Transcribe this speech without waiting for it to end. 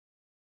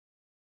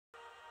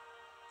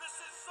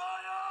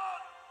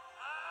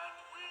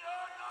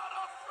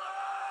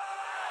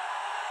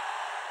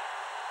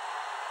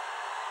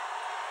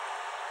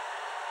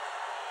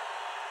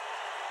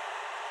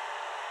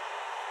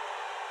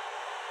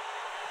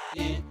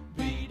It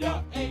be the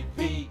AP,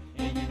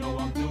 and you know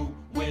I'm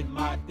doing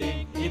my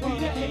thing. It be the A, the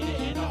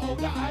N, the O,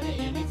 the I, the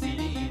N, the T,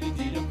 the E, the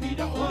G, the P,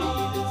 the O, the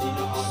E, the T,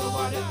 the R, the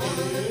Y,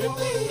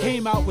 the A.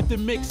 Came out with the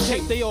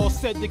mixtape, they all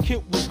said the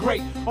kit was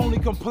great. Only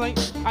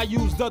complaint, I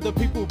used other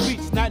people's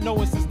beats, not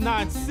knowing since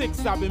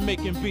 9-6 I've been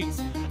making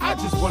beats. I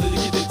just wanted to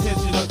get the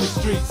attention of the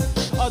streets.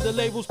 Other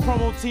labels,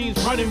 promo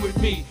teams running with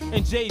me,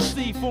 and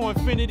JC for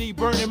Infinity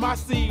burning my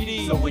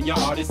CD. So when your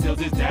artist sales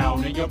is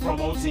down and your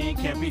promo team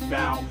can't be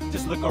found,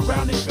 just look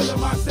around and feeling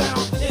my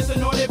sound. It's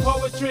anointed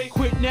poetry.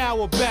 Quit now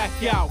or back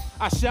out.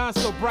 I shine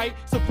so bright,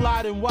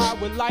 supplied and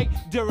wide with light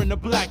during the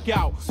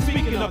blackout.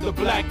 Speaking of the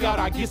blackout,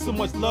 I get so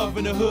much love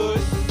in the hood.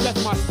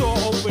 Left my store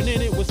open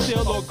and it was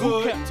still all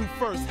good. Kept two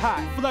first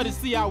hot, flooded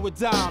see out with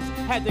dimes.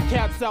 Had the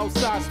cats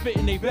outside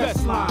spitting their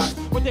best lines,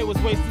 but they was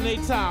wasting their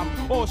time.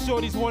 All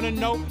shorties wanna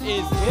know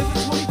is, where's the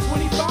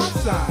 2025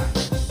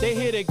 sign? They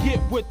here to get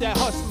with that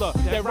hustler,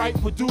 that right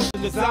producer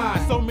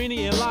design. So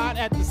many in line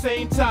at the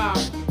same time.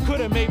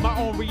 Could've made my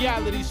own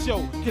reality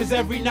show, cause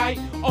every night,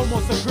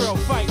 almost a girl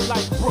fight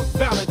like Brooke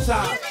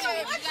Valentine.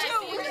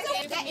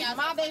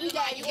 My baby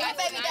daddy, my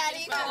baby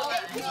daddy.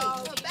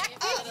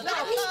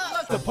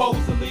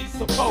 Supposedly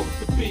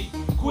supposed to be.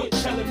 Quit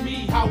telling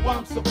me how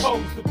I'm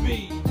supposed to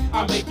be.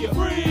 I make you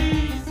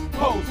freeze,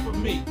 pose for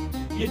me.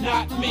 You're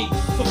not me,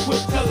 so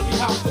quit telling me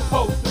how I'm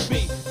supposed to be.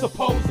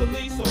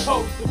 Supposedly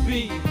supposed to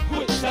be.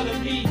 Quit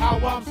telling me how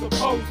I'm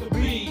supposed to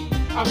be.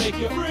 I make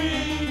you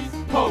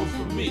freeze, pose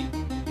for me.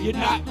 You're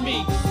not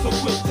me, so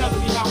quit telling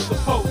me how I'm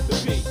supposed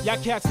to be. Y'all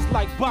cats is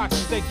like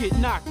boxers that get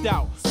knocked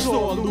out.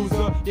 Sore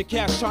loser, your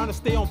cats trying to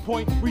stay on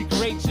point,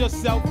 recreate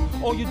yourself.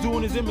 All you're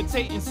doing is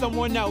imitating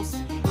someone else.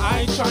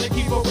 I ain't trying to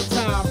keep up with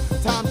time,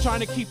 time trying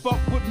to keep up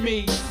with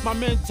me. My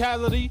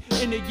mentality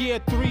in the year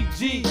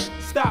 3G.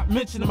 Stop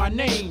mentioning my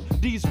name.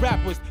 These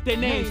rappers, their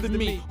names to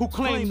me, who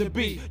claim to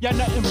be. Y'all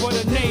nothing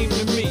but a name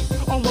to me.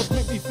 Almost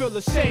make me feel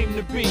ashamed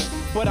to be.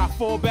 But I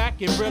fall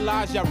back and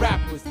realize y'all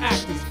rappers,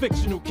 actors,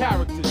 fictional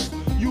characters.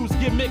 Use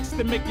gimmicks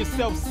to make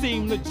yourself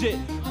seem legit.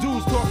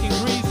 Dudes talking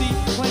greasy,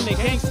 claim they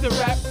gangster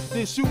rap,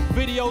 then shoot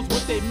videos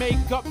with they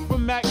makeup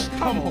from Mac.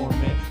 Come on,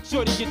 man.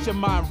 Shorty, get your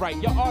mind right.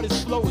 Your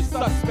artist flow is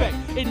suspect.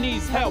 It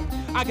needs help.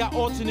 I got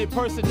alternate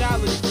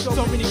personalities.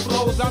 So many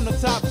flows, I'm the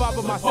top 5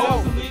 of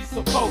myself. Supposedly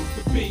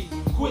supposed to be.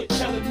 Quit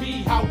telling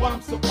me how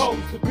I'm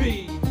supposed to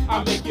be.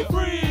 I make you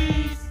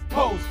freeze,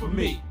 pose for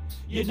me.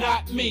 You're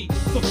not me,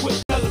 so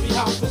quit telling me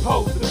how I'm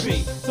supposed to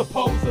be.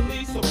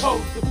 Supposedly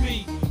supposed to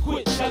be.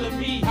 Quit telling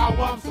me how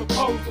I'm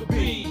supposed to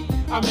be.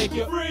 I make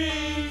you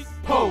freeze,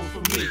 pose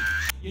for me.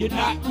 You're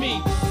not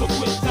me, so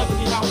quit telling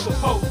me how I'm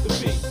supposed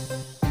to be.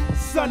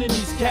 Son in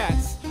these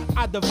cats,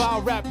 I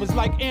devour rappers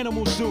like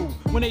animals do.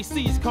 When they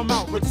seeds come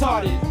out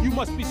retarded, you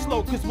must be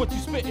slow cause what you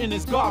spittin'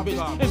 is garbage.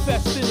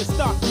 Invest in the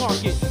stock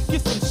market,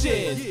 get some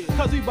shares,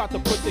 cause we about to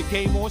put the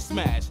game on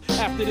smash.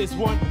 After this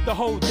one, the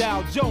whole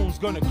Dow Jones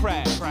gonna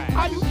crash.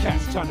 How you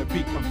cats trying to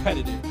be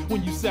competitive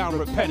when you sound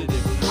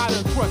repetitive? I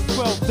done crushed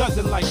 12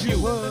 dozen like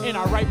you, and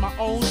I write my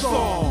own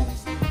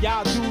songs.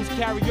 Y'all dudes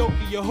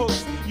karaoke your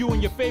hooks, you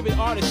and your favorite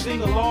artist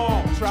sing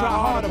along. Try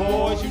harder,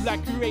 boys, you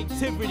lack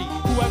creativity.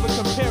 Whoever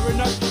comparing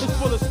us is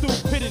full of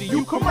stupidity.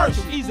 You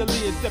commercial,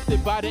 easily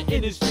accepted by the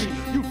industry.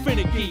 You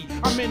finicky,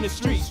 I'm in the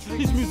streets.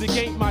 This music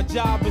ain't my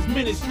job, it's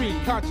ministry.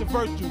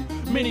 Controversial,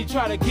 many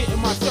try to get in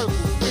my circle.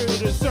 Spirit of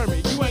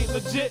discernment, you ain't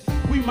legit,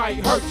 we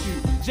might hurt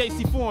you.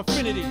 JC for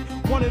Infinity,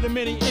 one of the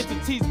many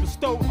entities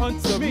bestowed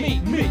unto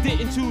me.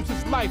 Didn't choose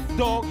this life,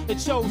 dog, it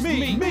chose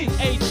me.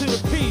 A to the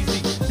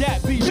PZ,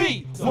 that be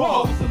me.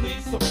 Supposedly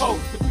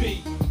supposed to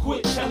be.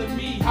 Quit telling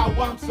me how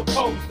I'm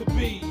supposed to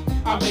be.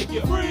 I make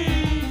you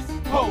freeze,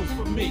 pose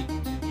for me.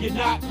 You're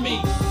not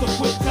me, so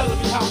quit telling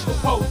me how I'm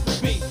supposed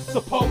to be.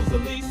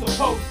 Supposedly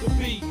supposed to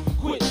be.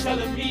 Quit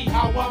telling me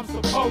how I'm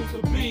supposed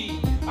to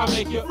be. I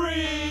make you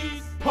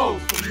freeze,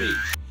 pose for me.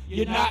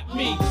 You're not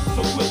me,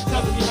 so quit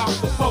telling me how I'm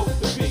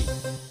supposed to be.